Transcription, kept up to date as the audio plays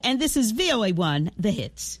And this is VOA1, The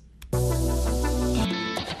Hits.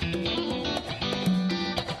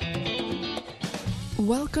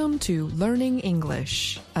 Welcome to Learning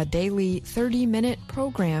English, a daily 30-minute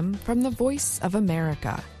program from the Voice of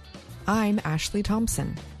America. I'm Ashley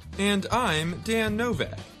Thompson. And I'm Dan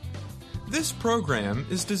Novak. This program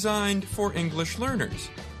is designed for English learners,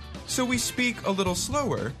 so we speak a little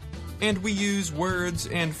slower, and we use words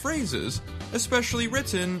and phrases especially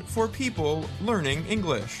written for people learning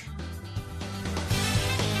English.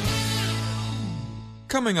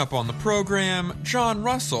 Coming up on the program, John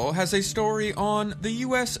Russell has a story on the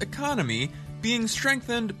U.S. economy being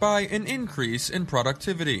strengthened by an increase in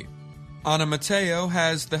productivity. Ana Mateo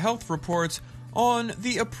has the health report on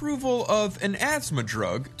the approval of an asthma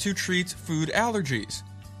drug to treat food allergies.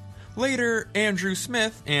 Later, Andrew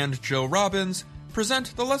Smith and Jill Robbins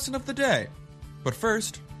present the lesson of the day. But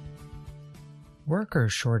first, worker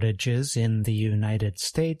shortages in the United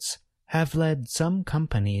States have led some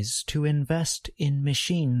companies to invest in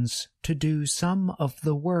machines to do some of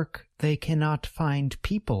the work they cannot find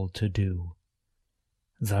people to do.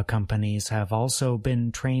 The companies have also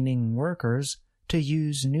been training workers to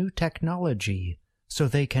use new technology so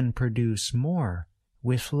they can produce more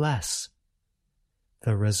with less.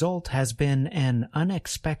 The result has been an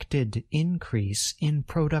unexpected increase in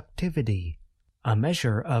productivity, a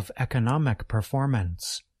measure of economic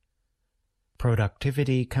performance.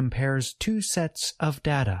 Productivity compares two sets of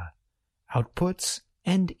data, outputs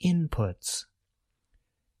and inputs.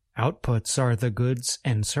 Outputs are the goods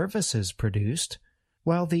and services produced,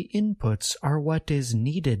 while the inputs are what is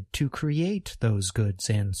needed to create those goods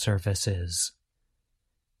and services.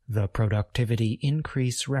 The productivity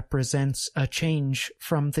increase represents a change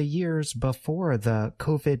from the years before the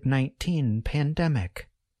COVID-19 pandemic.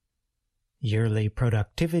 Yearly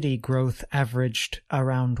productivity growth averaged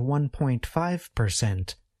around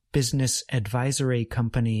 1.5%, business advisory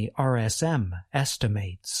company RSM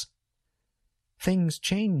estimates. Things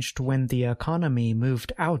changed when the economy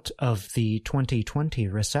moved out of the 2020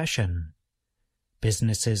 recession.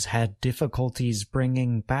 Businesses had difficulties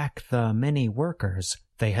bringing back the many workers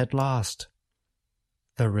they had lost.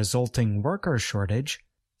 The resulting worker shortage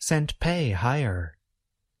sent pay higher.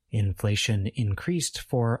 Inflation increased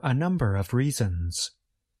for a number of reasons.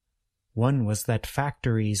 One was that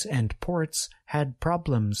factories and ports had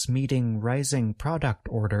problems meeting rising product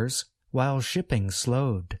orders while shipping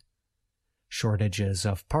slowed. Shortages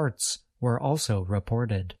of parts were also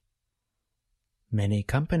reported. Many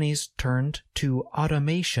companies turned to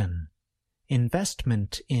automation.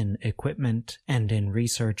 Investment in equipment and in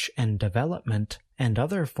research and development and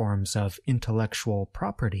other forms of intellectual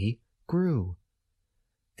property grew.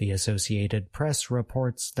 The Associated Press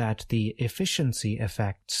reports that the efficiency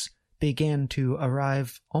effects began to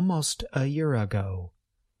arrive almost a year ago.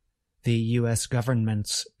 The U.S.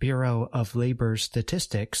 government's Bureau of Labor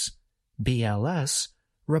Statistics, BLS,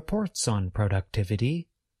 reports on productivity.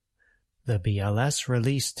 The BLS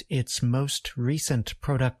released its most recent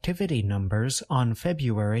productivity numbers on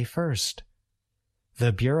February 1st.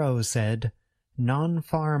 The Bureau said,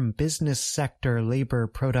 non-farm business sector labor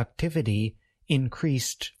productivity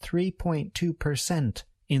increased 3.2%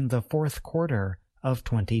 in the fourth quarter of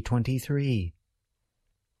 2023.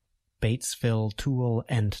 Batesville Tool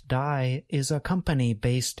and Die is a company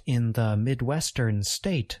based in the Midwestern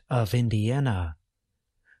state of Indiana.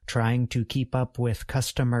 Trying to keep up with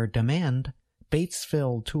customer demand,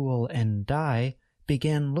 Batesville Tool and Die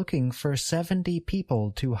began looking for 70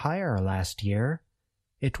 people to hire last year.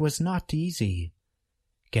 It was not easy.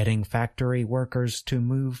 Getting factory workers to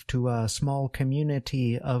move to a small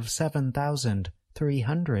community of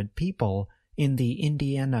 7,300 people in the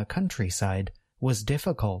Indiana countryside was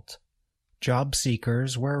difficult. Job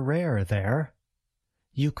seekers were rare there.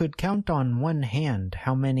 You could count on one hand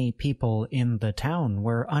how many people in the town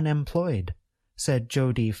were unemployed, said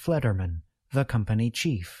Jody Flederman, the company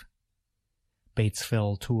chief.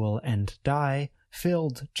 Batesville Tool and Die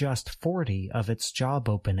filled just 40 of its job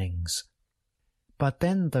openings. But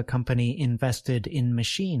then the company invested in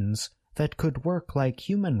machines that could work like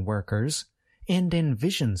human workers and in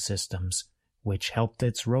vision systems, which helped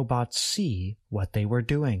its robots see what they were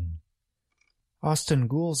doing. Austin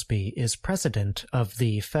Goolsby is president of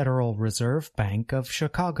the Federal Reserve Bank of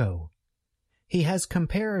Chicago. He has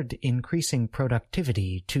compared increasing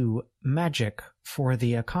productivity to magic for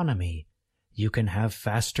the economy. You can have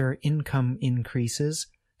faster income increases,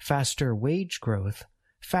 faster wage growth,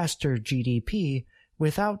 faster GDP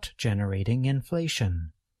without generating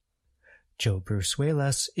inflation. Joe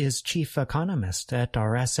Brusuelas is chief economist at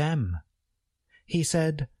RSM. He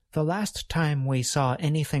said, The last time we saw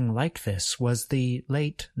anything like this was the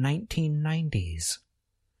late 1990s.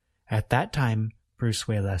 At that time,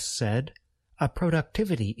 Brusuelas said, a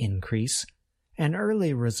productivity increase, an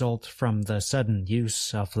early result from the sudden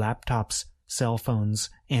use of laptops, cell phones,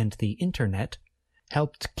 and the Internet,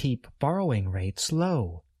 helped keep borrowing rates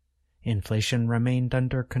low. Inflation remained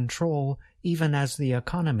under control even as the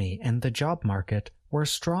economy and the job market were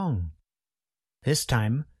strong. This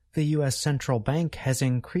time, the U.S. Central Bank has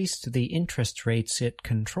increased the interest rates it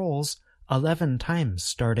controls 11 times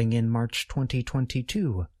starting in March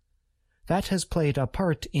 2022. That has played a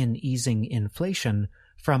part in easing inflation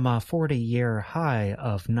from a 40-year high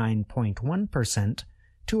of 9.1%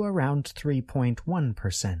 to around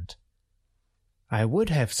 3.1%. I would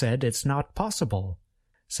have said it's not possible,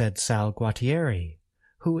 said Sal Guattieri,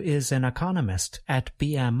 who is an economist at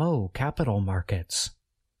BMO Capital Markets.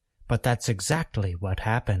 But that's exactly what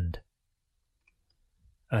happened.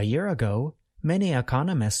 A year ago, many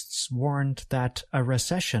economists warned that a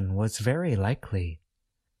recession was very likely.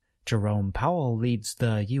 Jerome Powell leads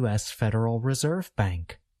the U.S. Federal Reserve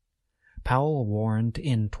Bank. Powell warned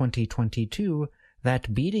in 2022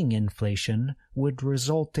 that beating inflation would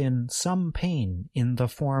result in some pain in the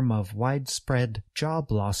form of widespread job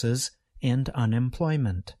losses and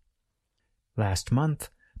unemployment. Last month,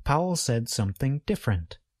 Powell said something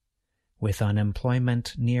different. With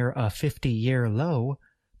unemployment near a 50-year low,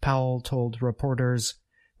 Powell told reporters,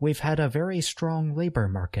 "We've had a very strong labor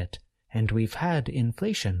market, and we've had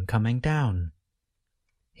inflation coming down."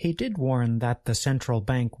 He did warn that the central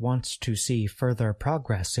bank wants to see further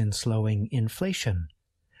progress in slowing inflation,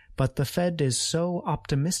 but the Fed is so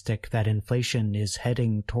optimistic that inflation is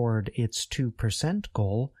heading toward its 2%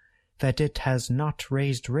 goal that it has not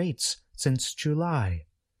raised rates since July.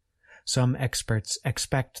 Some experts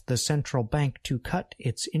expect the central bank to cut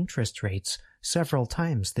its interest rates several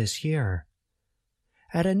times this year.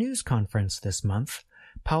 At a news conference this month,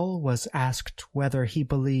 Powell was asked whether he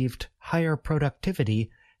believed higher productivity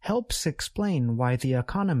helps explain why the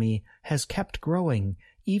economy has kept growing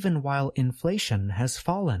even while inflation has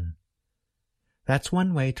fallen. "That's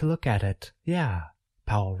one way to look at it, yeah,"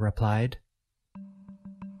 Powell replied.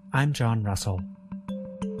 I'm John Russell.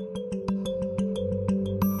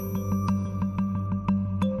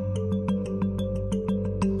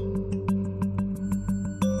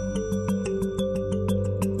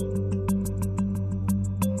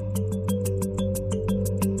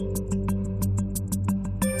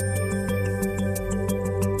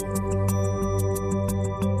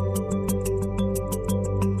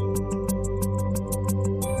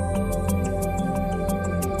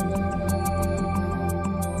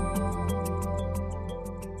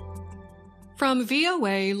 From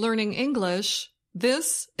VOA Learning English,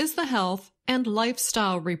 this is the Health and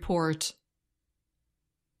Lifestyle Report.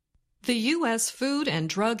 The U.S. Food and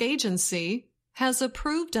Drug Agency has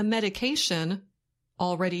approved a medication,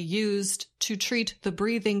 already used to treat the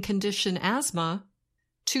breathing condition asthma,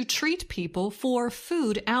 to treat people for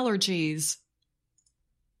food allergies.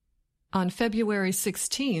 On February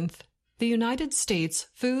 16th, the United States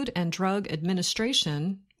Food and Drug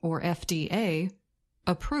Administration, or FDA,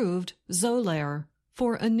 approved Xolair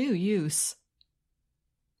for a new use.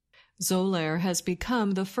 Xolair has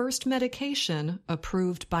become the first medication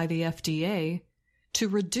approved by the FDA to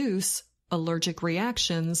reduce allergic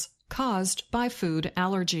reactions caused by food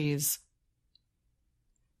allergies.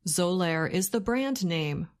 Xolair is the brand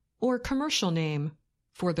name or commercial name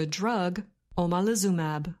for the drug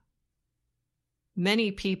omalizumab. Many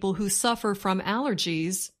people who suffer from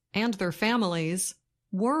allergies and their families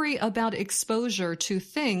worry about exposure to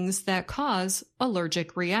things that cause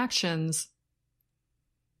allergic reactions.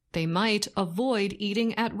 They might avoid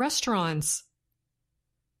eating at restaurants.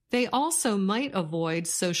 They also might avoid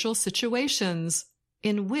social situations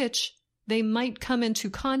in which they might come into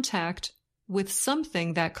contact with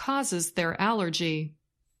something that causes their allergy.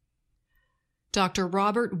 Dr.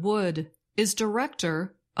 Robert Wood is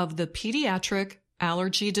director of the Pediatric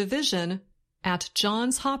Allergy Division at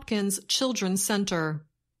Johns Hopkins Children's Center.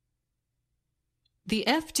 The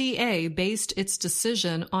FDA based its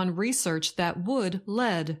decision on research that Wood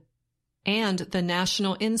led, and the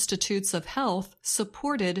National Institutes of Health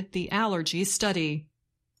supported the allergy study.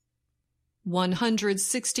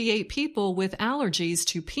 168 people with allergies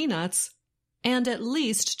to peanuts and at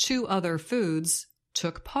least 2 other foods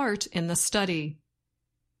took part in the study.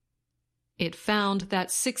 It found that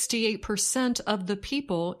 68% of the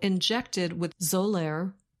people injected with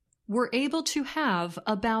Xolair were able to have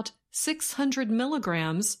about 600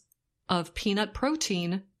 milligrams of peanut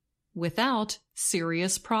protein without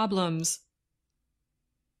serious problems.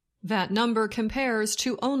 That number compares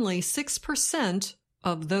to only 6%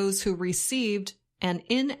 of those who received an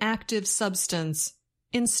inactive substance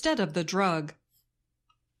instead of the drug.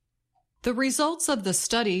 The results of the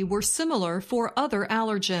study were similar for other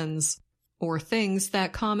allergens, or things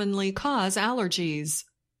that commonly cause allergies,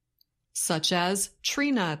 such as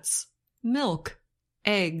tree nuts, milk,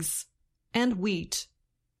 eggs, and wheat.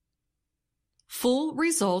 Full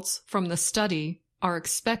results from the study are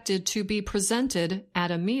expected to be presented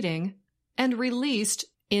at a meeting and released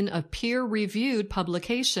in a peer-reviewed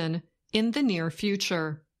publication in the near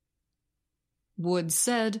future. Wood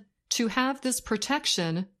said to have this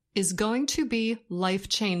protection is going to be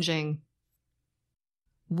life-changing.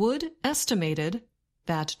 Wood estimated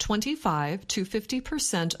that 25 to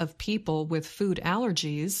 50% of people with food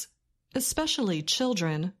allergies, especially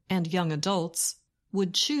children and young adults,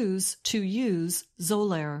 would choose to use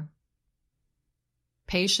Xolair.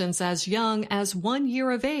 Patients as young as 1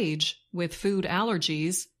 year of age with food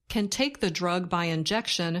allergies can take the drug by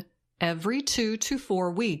injection every 2 to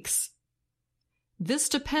 4 weeks. This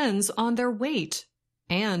depends on their weight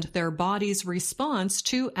and their body's response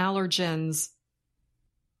to allergens.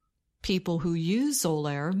 People who use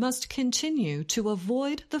Xolair must continue to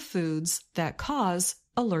avoid the foods that cause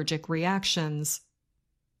allergic reactions.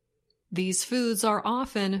 These foods are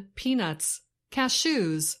often peanuts,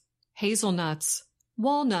 cashews, hazelnuts,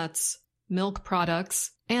 walnuts, milk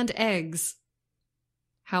products, and eggs.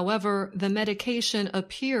 However, the medication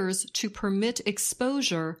appears to permit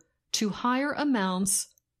exposure to higher amounts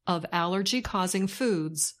of allergy-causing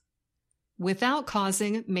foods without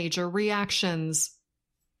causing major reactions.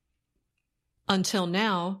 Until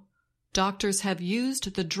now, doctors have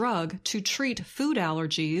used the drug to treat food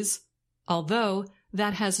allergies, although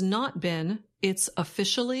that has not been its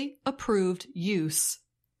officially approved use,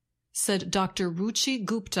 said Dr. Ruchi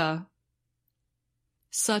Gupta.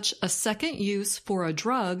 Such a second use for a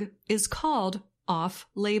drug is called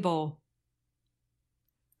off-label.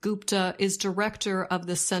 Gupta is director of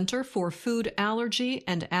the Center for Food Allergy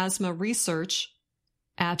and Asthma Research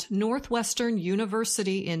at Northwestern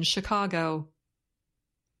University in Chicago.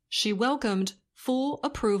 She welcomed full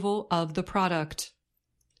approval of the product.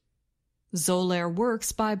 Xolair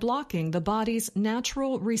works by blocking the body's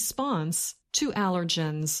natural response to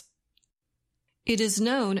allergens. It is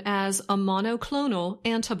known as a monoclonal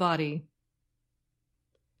antibody.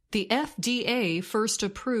 The FDA first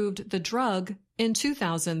approved the drug in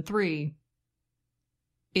 2003.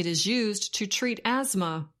 It is used to treat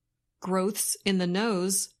asthma, growths in the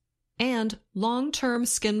nose, and long-term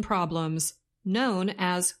skin problems known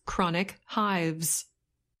as chronic hives.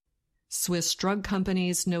 Swiss drug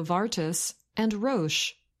companies Novartis and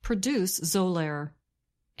Roche produce Xolair,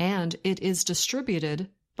 and it is distributed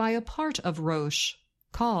by a part of Roche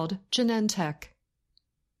called Genentech.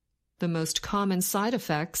 The most common side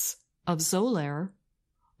effects of Xolair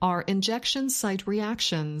are injection site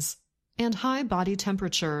reactions and high body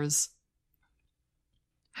temperatures.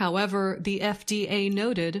 However, the FDA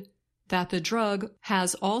noted that the drug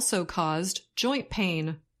has also caused joint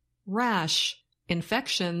pain, rash,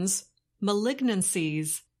 infections,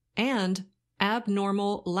 malignancies, and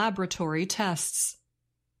abnormal laboratory tests.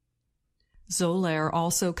 Xolair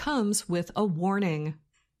also comes with a warning.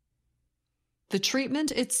 The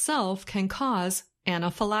treatment itself can cause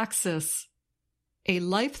anaphylaxis, a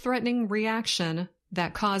life-threatening reaction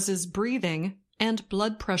that causes breathing and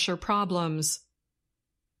blood pressure problems.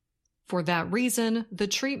 For that reason, the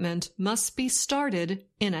treatment must be started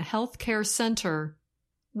in a healthcare center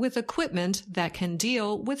with equipment that can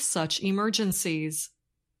deal with such emergencies.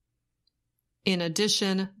 In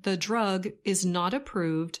addition, the drug is not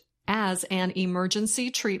approved as an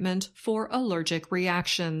emergency treatment for allergic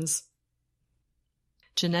reactions.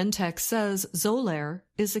 Genentech says Xolair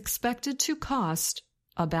is expected to cost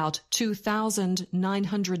about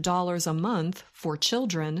 $2,900 a month for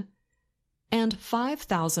children and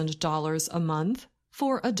 $5,000 a month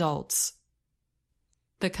for adults.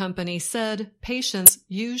 The company said patients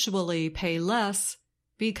usually pay less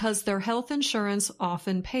because their health insurance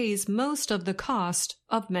often pays most of the cost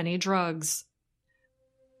of many drugs.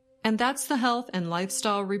 And that's the Health and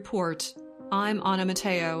Lifestyle Report. I'm Anna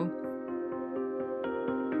Mateo.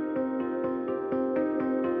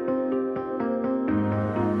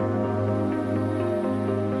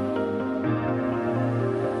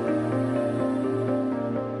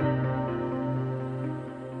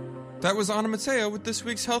 That was Anna Mateo with this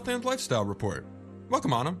week's Health and Lifestyle Report.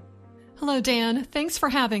 Welcome, Anna. Hello, Dan. Thanks for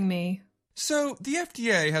having me. So, the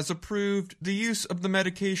FDA has approved the use of the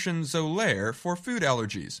medication Xolair for food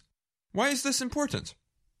allergies. Why is this important?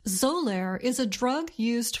 Xolair is a drug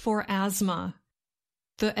used for asthma.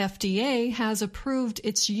 The FDA has approved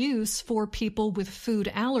its use for people with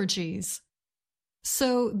food allergies.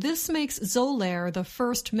 So this makes Xolair the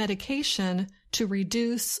first medication to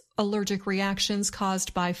reduce allergic reactions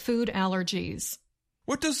caused by food allergies.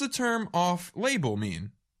 What does the term off-label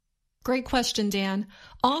mean? Great question, Dan.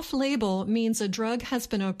 Off-label means a drug has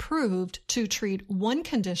been approved to treat one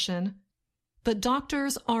condition, but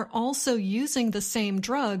doctors are also using the same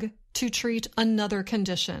drug to treat another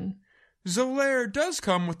condition. Xolair does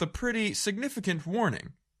come with a pretty significant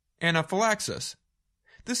warning: anaphylaxis.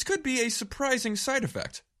 This could be a surprising side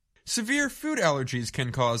effect. Severe food allergies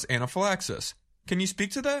can cause anaphylaxis. Can you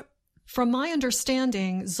speak to that? From my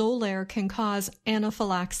understanding, Xolair can cause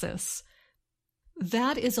anaphylaxis.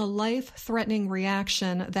 That is a life-threatening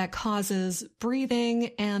reaction that causes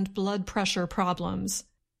breathing and blood pressure problems.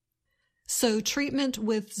 So treatment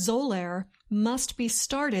with Xolair must be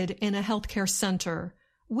started in a healthcare center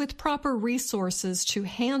with proper resources to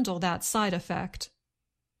handle that side effect.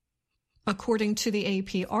 According to the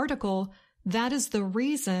AP article, that is the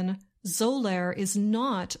reason Xolair is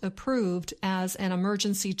not approved as an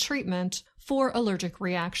emergency treatment for allergic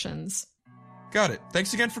reactions. Got it.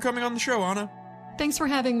 Thanks again for coming on the show, Anna. Thanks for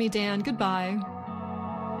having me, Dan. Goodbye.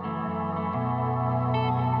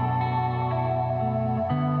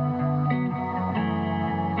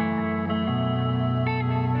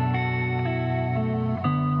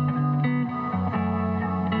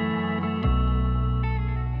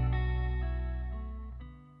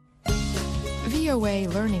 VOA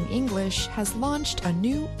Learning English has launched a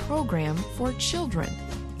new program for children.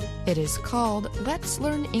 It is called Let's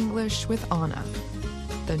Learn English with Anna.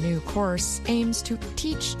 The new course aims to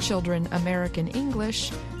teach children American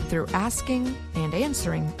English through asking and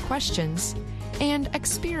answering questions and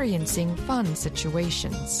experiencing fun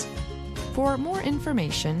situations. For more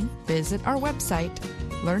information, visit our website,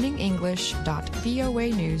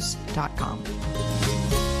 learningenglish.voanews.com.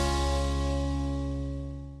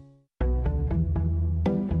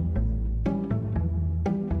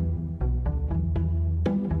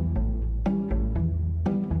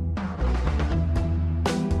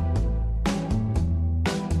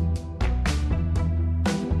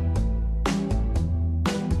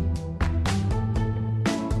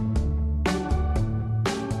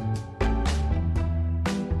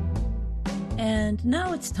 And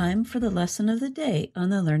now it's time for the lesson of the day on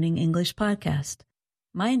the Learning English podcast.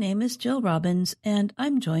 My name is Jill Robbins, and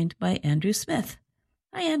I'm joined by Andrew Smith.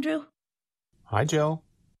 Hi, Andrew. Hi, Jill.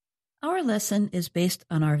 Our lesson is based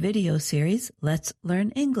on our video series, Let's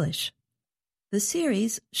Learn English. The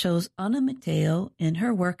series shows Anna Mateo in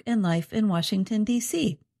her work and life in Washington,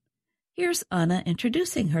 D.C. Here's Anna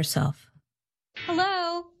introducing herself.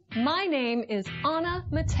 Hello, my name is Anna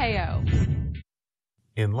Mateo.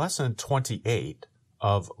 In Lesson 28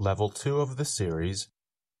 of Level 2 of the series,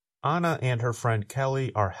 Anna and her friend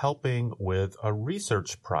Kelly are helping with a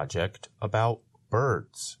research project about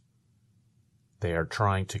birds. They are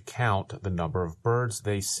trying to count the number of birds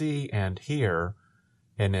they see and hear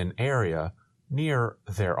in an area near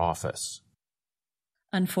their office.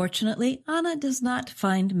 Unfortunately, Anna does not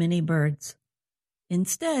find many birds.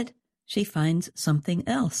 Instead, she finds something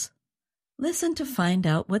else. Listen to find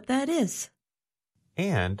out what that is.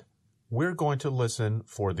 And we're going to listen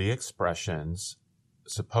for the expressions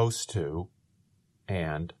supposed to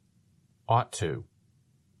and ought to.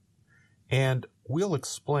 And we'll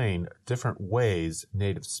explain different ways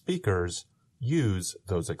native speakers use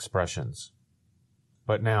those expressions.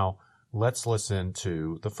 But now, let's listen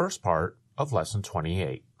to the first part of Lesson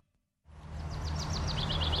 28.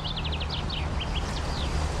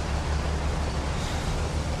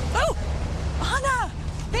 Oh! Anna!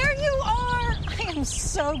 There you are! I am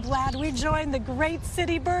so glad we joined the Great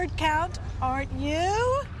City Bird Count, aren't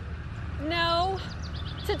you? No.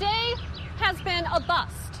 Today has been a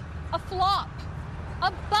bust, a flop,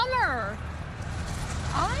 a bummer.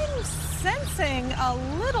 I'm sensing a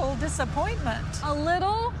little disappointment. A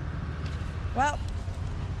little? Well,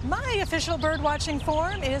 my official bird-watching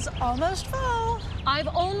form is almost full. I've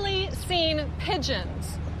only seen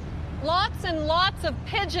pigeons. Lots and lots of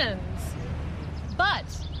pigeons. But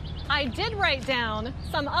I did write down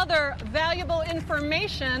some other valuable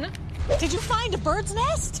information. Did you find a bird's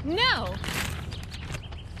nest? No.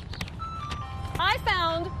 I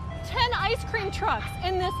found 10 ice cream trucks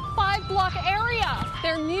in this 5-block area.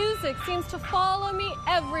 Their music seems to follow me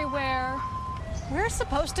everywhere. We're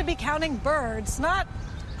supposed to be counting birds, not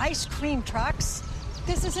ice cream trucks.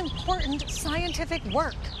 This is important scientific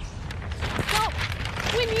work. Well,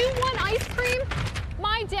 when you want ice cream,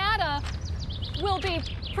 my data will be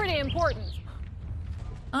pretty important.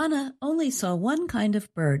 Anna only saw one kind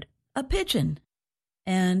of bird, a pigeon.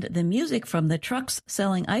 And the music from the trucks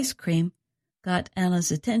selling ice cream got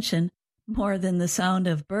Anna's attention more than the sound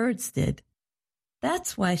of birds did.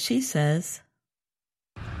 That's why she says,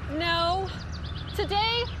 No,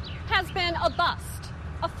 today has been a bust,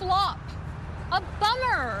 a flop, a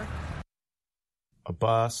bummer. A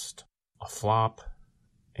bust, a flop,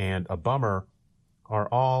 and a bummer are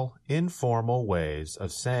all informal ways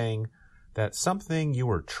of saying that something you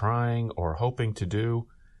were trying or hoping to do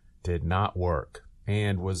did not work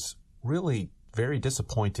and was really very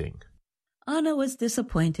disappointing. Anna was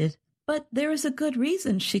disappointed, but there is a good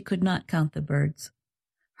reason she could not count the birds.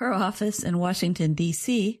 Her office in Washington,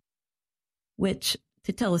 D.C., which,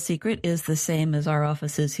 to tell a secret, is the same as our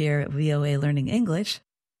offices here at VOA Learning English,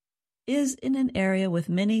 is in an area with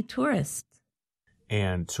many tourists.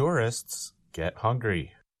 And tourists get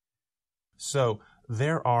hungry. So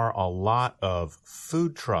there are a lot of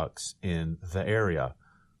food trucks in the area,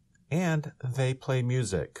 and they play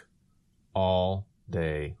music all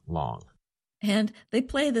day long. And they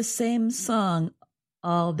play the same song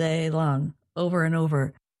all day long, over and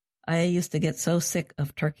over. I used to get so sick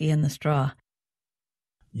of Turkey in the Straw.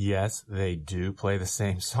 Yes, they do play the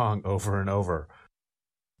same song over and over.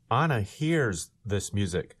 Anna hears this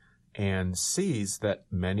music and sees that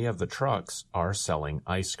many of the trucks are selling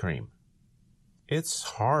ice cream. It's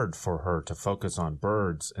hard for her to focus on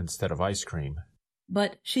birds instead of ice cream.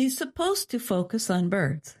 But she's supposed to focus on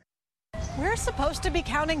birds. We're supposed to be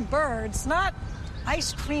counting birds, not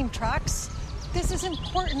ice cream trucks. This is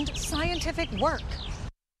important scientific work.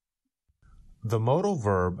 The modal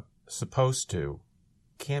verb supposed to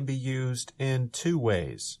can be used in two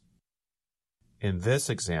ways. In this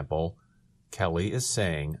example, Kelly is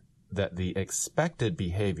saying that the expected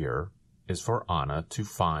behavior is for Anna to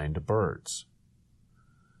find birds.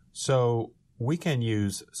 So we can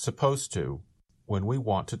use supposed to when we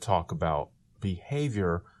want to talk about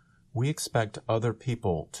behavior we expect other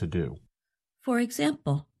people to do. For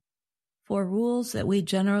example, for rules that we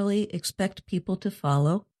generally expect people to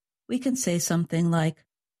follow, we can say something like,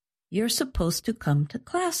 "You're supposed to come to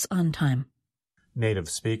class on time." Native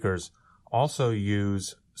speakers also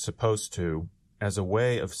use supposed to as a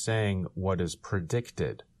way of saying what is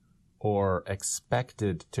predicted or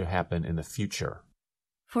expected to happen in the future.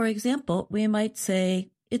 For example, we might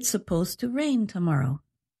say, "It's supposed to rain tomorrow."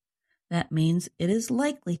 That means it is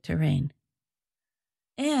likely to rain.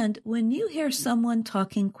 And when you hear someone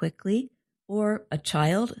talking quickly or a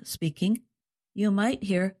child speaking, you might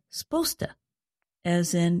hear supposed to,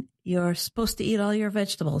 as in you're supposed to eat all your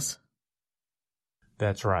vegetables.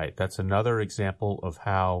 That's right. That's another example of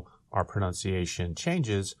how our pronunciation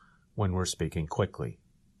changes when we're speaking quickly.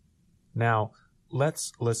 Now,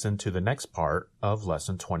 let's listen to the next part of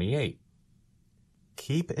Lesson 28.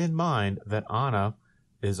 Keep in mind that Anna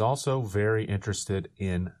is also very interested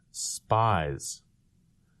in spies.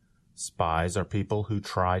 Spies are people who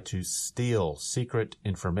try to steal secret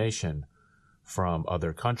information from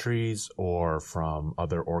other countries or from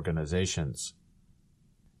other organizations.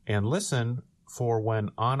 And listen for when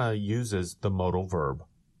Anna uses the modal verb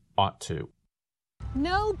ought to.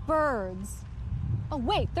 No birds. Oh,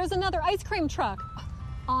 wait, there's another ice cream truck.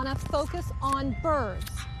 Anna, focus on birds.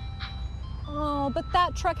 Oh, but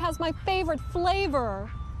that truck has my favorite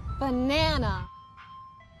flavor, banana.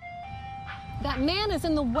 That man is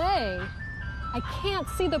in the way. I can't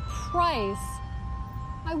see the price.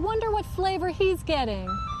 I wonder what flavor he's getting.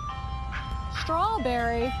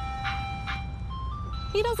 Strawberry.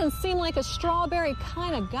 He doesn't seem like a strawberry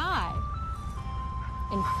kind of guy.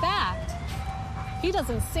 In fact, he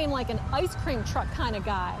doesn't seem like an ice cream truck kind of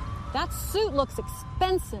guy. That suit looks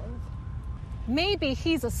expensive. Maybe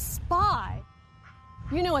he's a spy.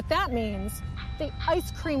 You know what that means. The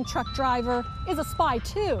ice cream truck driver is a spy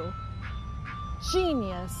too.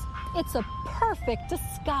 Genius. It's a perfect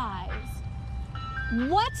disguise.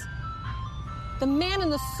 What? The man in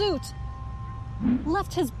the suit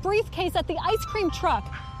left his briefcase at the ice cream truck.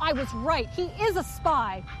 I was right. He is a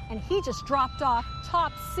spy, and he just dropped off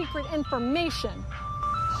top secret information.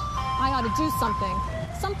 I ought to do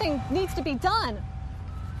something. Something needs to be done.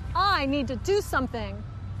 I need to do something.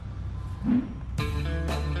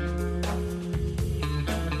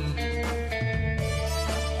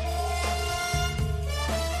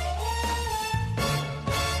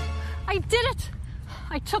 I did it!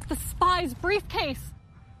 I took the spy's briefcase.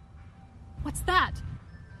 What's that?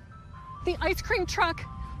 The ice cream truck.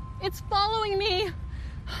 It's following me.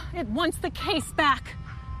 It wants the case back.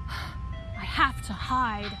 I have to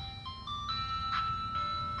hide.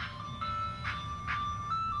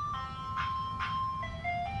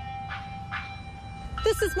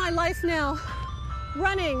 This is my life now.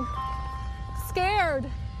 Running. scared.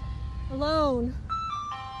 Alone.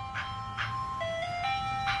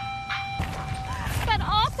 That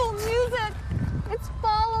awful music. It's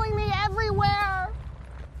following me everywhere.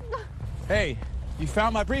 Hey, you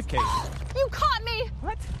found my briefcase. You caught me.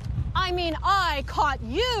 What? I mean, I caught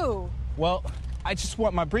you. Well, I just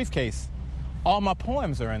want my briefcase. All my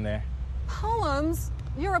poems are in there. Poems?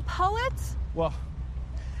 You're a poet? Well,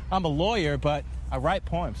 I'm a lawyer, but I write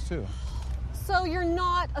poems too. So you're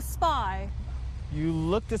not a spy? You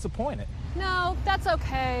look disappointed. No, that's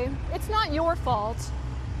okay. It's not your fault.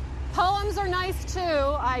 Poems are nice too,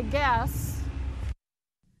 I guess.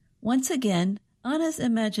 Once again, Anna's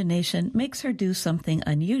imagination makes her do something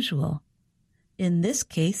unusual. In this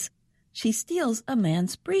case, she steals a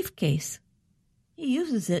man's briefcase. He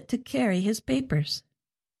uses it to carry his papers.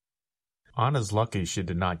 Anna's lucky she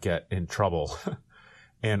did not get in trouble.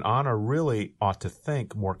 And Anna really ought to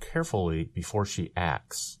think more carefully before she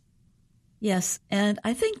acts. Yes, and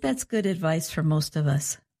I think that's good advice for most of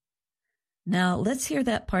us. Now, let's hear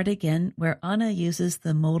that part again where Anna uses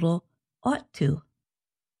the modal ought to.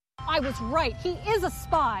 I was right. He is a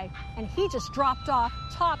spy, and he just dropped off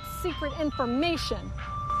top secret information.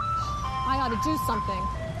 I ought to do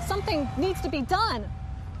something. Something needs to be done.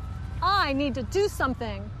 I need to do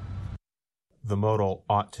something. The modal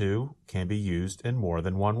ought to can be used in more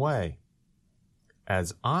than one way.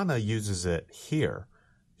 As Anna uses it here,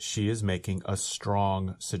 she is making a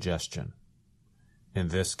strong suggestion. In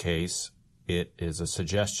this case, it is a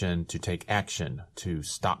suggestion to take action to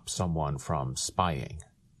stop someone from spying.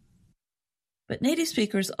 But native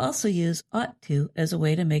speakers also use ought to as a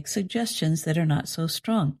way to make suggestions that are not so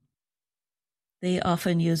strong. They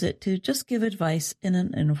often use it to just give advice in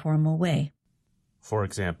an informal way. For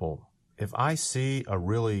example, if I see a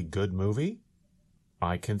really good movie,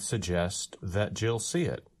 I can suggest that Jill see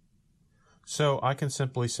it. So I can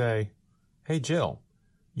simply say, "Hey Jill,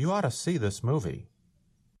 you ought to see this movie."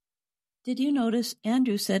 Did you notice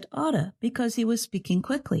Andrew said oughta because he was speaking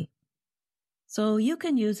quickly? So you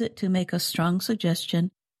can use it to make a strong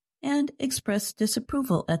suggestion and express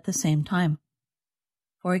disapproval at the same time.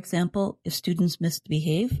 For example, if students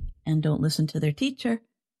misbehave and don't listen to their teacher,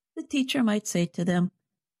 the teacher might say to them,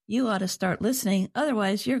 "You ought to start listening,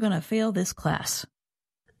 otherwise you're going to fail this class."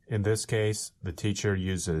 In this case, the teacher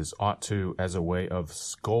uses ought to as a way of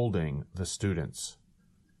scolding the students.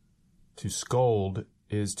 To scold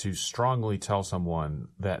is to strongly tell someone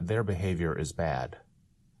that their behavior is bad.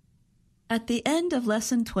 At the end of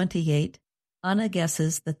Lesson 28, Anna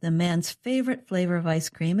guesses that the man's favorite flavor of ice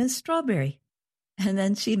cream is strawberry. And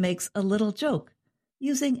then she makes a little joke,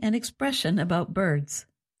 using an expression about birds.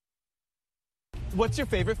 What's your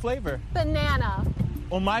favorite flavor? Banana.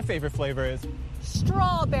 Well, my favorite flavor is...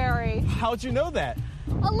 Strawberry. How'd you know that?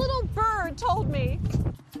 A little bird told me.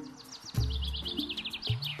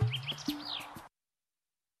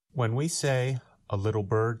 When we say, "a little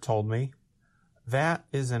bird told me," that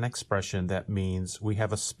is an expression that means we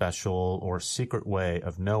have a special or secret way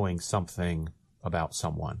of knowing something about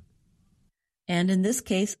someone. And in this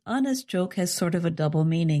case, Anna's joke has sort of a double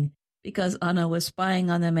meaning, because Anna was spying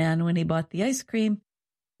on the man when he bought the ice cream,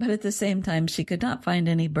 but at the same time she could not find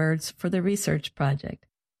any birds for the research project.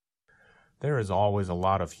 There is always a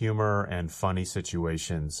lot of humor and funny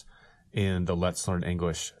situations in the Let's Learn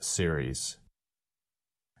English series.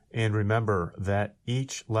 And remember that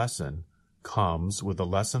each lesson comes with a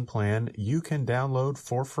lesson plan you can download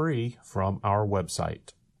for free from our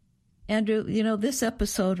website. Andrew, this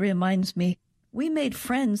episode reminds me, we made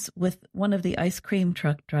friends with one of the ice cream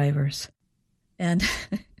truck drivers, and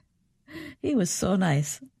he was so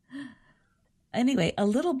nice. Anyway, a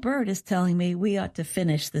little bird is telling me we ought to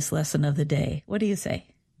finish this lesson of the day. What do you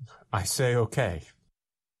say? I say okay.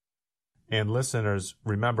 And listeners,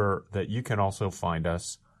 remember that you can also find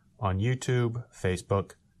us on YouTube,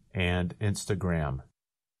 Facebook, and Instagram.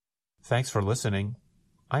 Thanks for listening.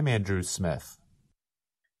 I'm Andrew Smith.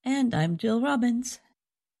 And I'm Jill Robbins.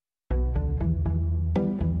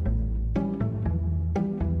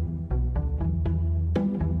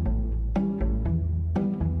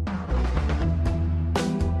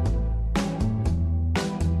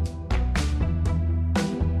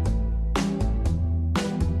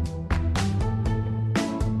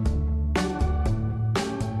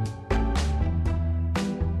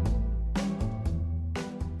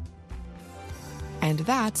 And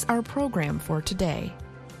that's our program for today.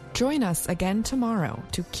 Join us again tomorrow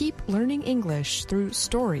to keep learning English through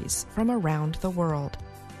stories from around the world.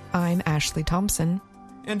 I'm Ashley Thompson.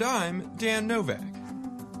 And I'm Dan Novak.